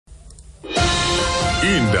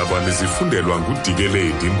Iindaba nizifundelwa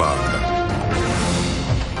nguDikeledi Mbanga.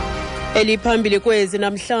 Eliphambili kwezi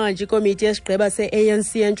namhlanje ikomiti yesigqeba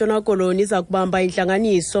seANC yeNtshona Koloni iza kubamba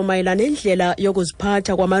intlanganiso mayela nendlela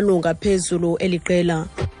yokuziphatha kwamalungu aphezulu eliqela.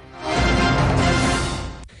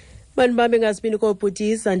 Manibambe ngazibini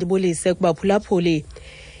kobhutisa ndibulise kubaphulaphuli.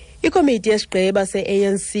 Ikomiti yesigqeba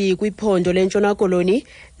seANC kwiphondo leNtshona Koloni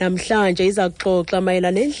namhlanje izakuxoxa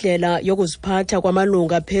mayela nendlela yokuziphatha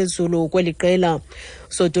kwamalungu aphezulu kweli qela.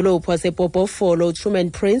 Sodolophu wasepopofolo uTruman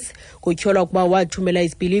Prince kutyholwa ukuba wathumela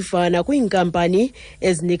izibilivana kwiinkampani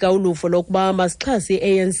ezinika uluvo lokuba masixhase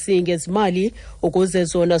iANC ngezimali ukuze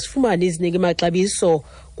zona sifumane iziniki maxabiso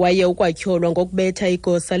kwaye ukwatyholwa ngokubetha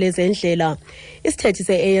igosa lezendlela. Isithethi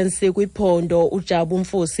seANC kwiphondo uJabu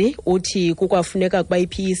Mfusi uthi kukwafuneka kuba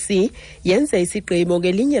iPEC yenze isigqibo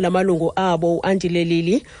ngelinye lamalungu abo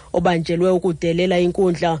uAndilelili obanjelwe ukudelela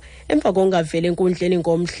inkundla emva kokungavela enkundleni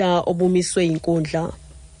ngomhla obumiswe inkundla.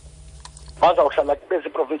 Bazawuhlala bezi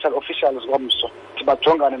provincial officials ngomso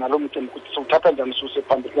sibajongane nalo mcimbi ukuthi siwuthatha njani suse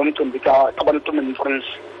phambili lo mcimbi kaBantumen Prince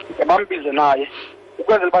bambize naye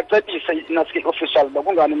ukwenzela bacebise i-national official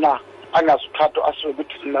bakungani na angazuthathwa asiwe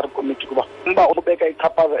kwi-disciplinary committee kuba umba ubeka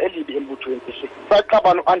iqhapaza elibi embuthweni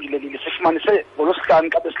saqabana uAndilelili sifumanise ngolosihlanu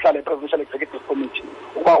xa besihlala i-provincial executive committee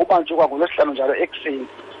ukuba ubanjwe kwangolosihlanu njalo ekuseni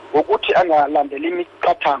ngokuthi angalandeli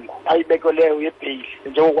imiqathango ayibekelweyo yebheyili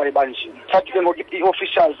njengokwayibanjiwe. Thathi ke ngoku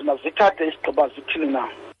i-officials mazithathe isigqiba zithini na.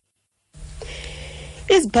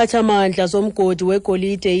 Iziphathamandla zomgodi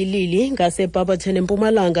wegolide ilili ngaseBarberton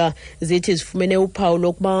eMpumalanga zithi zifumene uphawu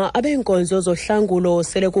lokuba abeenkonzo zohlangulo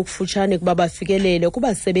sele kukufutshane kuba bafikelele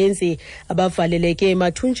kubasebenzi abavaleleke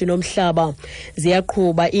emathunjini omhlaba.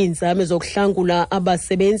 Ziyaqhuba iinzame zokuhlangula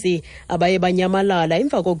abasebenzi abaye banyamalala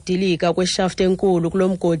emva kokudilika kweshaft enkulu kulo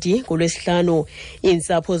mgodi ngolwesihlanu.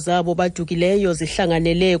 Iintsapho zabo badukileyo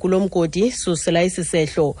zihlanganele kulo mgodi susela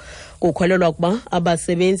isisehlo. Kukholelwa ukuba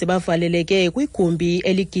abasebenzi bavaleleke kwigumbi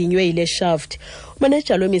eliginywe ile shaft.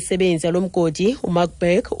 Umanejala wemisebenzi yalo mgodi uMark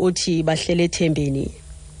Beck uthi bahlele ethembeni.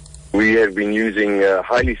 We have been using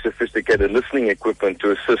highly sophisticated listening equipment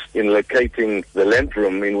to assist in locating the lamp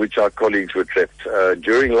room in which our colleagues were trapped.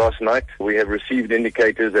 During last night, we have received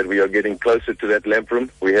indicators that we are getting closer to that lamp room.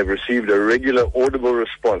 We have received a regular audible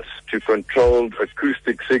response to controlled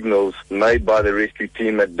acoustic signals made by the rescue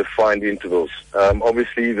team at defined intervals.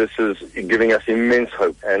 Obviously, this is giving us immense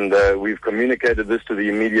hope, and we've communicated this to the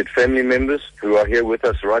immediate family members who are here with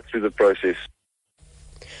us right through the process.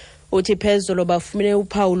 Uthi phezulu bafumene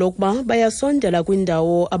uphawu lokuba bayasondela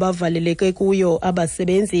kwindawo abavaleleke kuyo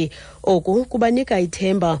abasebenzi oku kubanika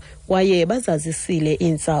ithemba kwaye bazazisile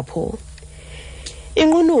iintsapho.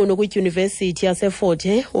 Inqununu kwidyunivesithi yaseFort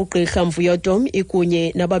Hare ugqirha Mvuyodom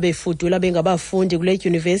ikunye nababefudula bengabafundi kule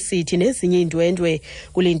dyunivesithi nezinye iindwendwe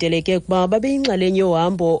kulindeleke ukuba babeyinxalenye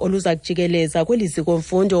yohambo oluza kujikeleza kweli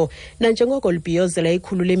zikomfundo nanjengoko libhiyozela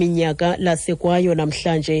ikhulu leminyaka lasekwayo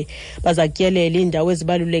namhlanje. Baza kutyelela iindawo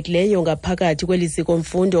ezibalulekileyo ngaphakathi kweli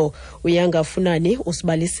zikomfundo. Uyangafunani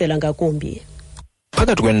usibalisela ngakumbi.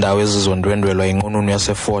 Phakathi kwendawo ezizondwendwelwa inqununu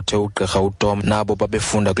yaseFort Hare ugqirha uDom nabo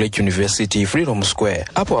babefunda kule dyunivesithi Freedom Square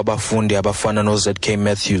apho abafundi abafana noZK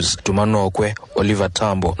Matthews, Dumanokwe, Oliver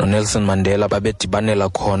Tambo noNelson Mandela babedibanela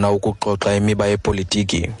khona ukuxoxa imiba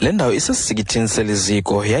yepolitiki. Le ndawo isesisikithini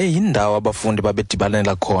seliziko yaye yindawo abafundi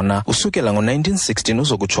babedibanela khona usukela ngo-1916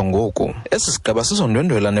 uzokutsho ngoku. Esi sigqeba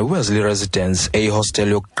sizondwendwela neWesley Residence,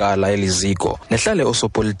 eyihostel yokuqala eliziko nehlale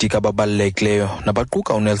osopolitiki ababalulekileyo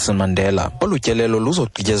nabaquka uNelson Mandela. Olutyelelo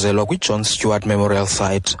luzogqityezelwa kwiJohn Stewart Memorial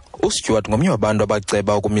Site. uStewart ngomnye wabantu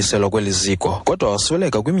abaceba ukumiselwa kweli ziko kodwa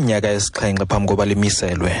wasweleka kwiminyaka yesixhenxe phambi koba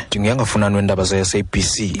limiselwe. Ndingengafunani weendaba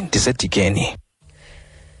ze-SABC ndisedikeni.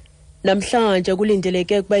 Namhlanje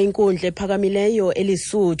kulindeleke ukuba inkundla ephakamileyo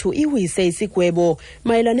elisuthu iwise isigwebo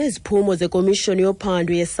mayela neziphumo zekomishoni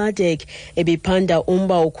yophando yeSADC ebiphanda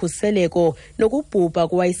umba ukhuseleko nokubhubha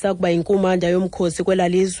kuwayisakuba inkumanda yomkhosi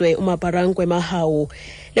kwelalizwe uMabarangwe Mahawu.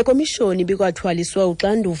 Le komishoni bikwathwaliswa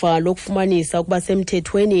uxanduva lokufumanisa ukuba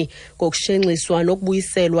semthethweni ngokushenxiswa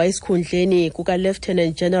nokubuyiselwa esikhundleni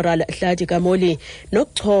kuka-Lieutenant General Hladi Kamoli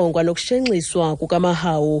nokuchongwa nokushenxiswa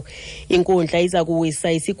kukaMahawu. Inkundla iza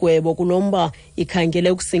kuwisa isigwebo kunomba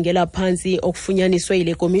ikhangele ukusingela phansi okufunyaniswe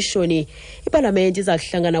yile komishoni. Iparlamente iza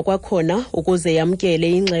kuhlangana kwakhona ukuze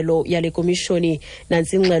yamkele ingxelo yale komishoni.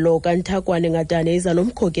 Nansi ingxelo kaNthakwane Ngadane iza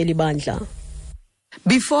nomkhokeli bandla.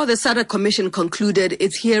 Before the SADC Commission concluded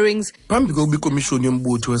its hearings, phambi kokuba ikomishoni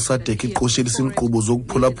yombutho weSADC iqoshelisa inkqubo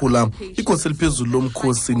zokuphulaphula, igosa eliphezulu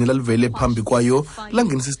lomkhosi nelalivele phambi kwayo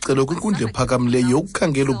langenisa isicelo kwinkundla ephakamileyo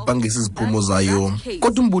yokukhangela ukubhangisa iziphumo zayo.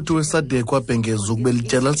 Kodwa umbutho weSADC wabhengeza ukuba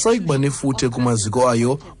lityala lisayi kuba nefuthe kumaziko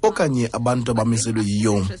ayo okanye abantu abamiselwe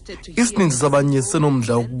yiyo. Isininzi sabanye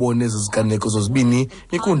sisenomdla ukubona ezi ziganeko zozibini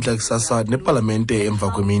inkundla kusasa nepalamente emva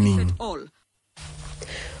kwemini.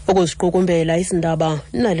 Ukuziqukumbela isindaba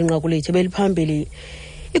nalinqaku lethu beliphambili.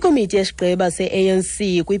 Ikomiti yesigqeba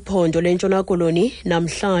seANC kwiphondo leNtshona Koloni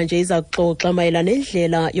namhlanje izakuxoxa mayela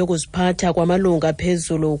nendlela yokuziphatha kwamalungu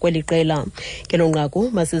aphezulu kweli qela. Ngelo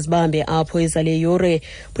nqaku masizibambe apho izale yure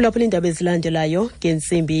phulaphula indaba ezilandelayo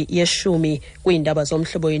ngentsimbi ye-10 kwiindaba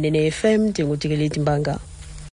zomhlobo yenene FM. Ndingudikeledi Mbanga.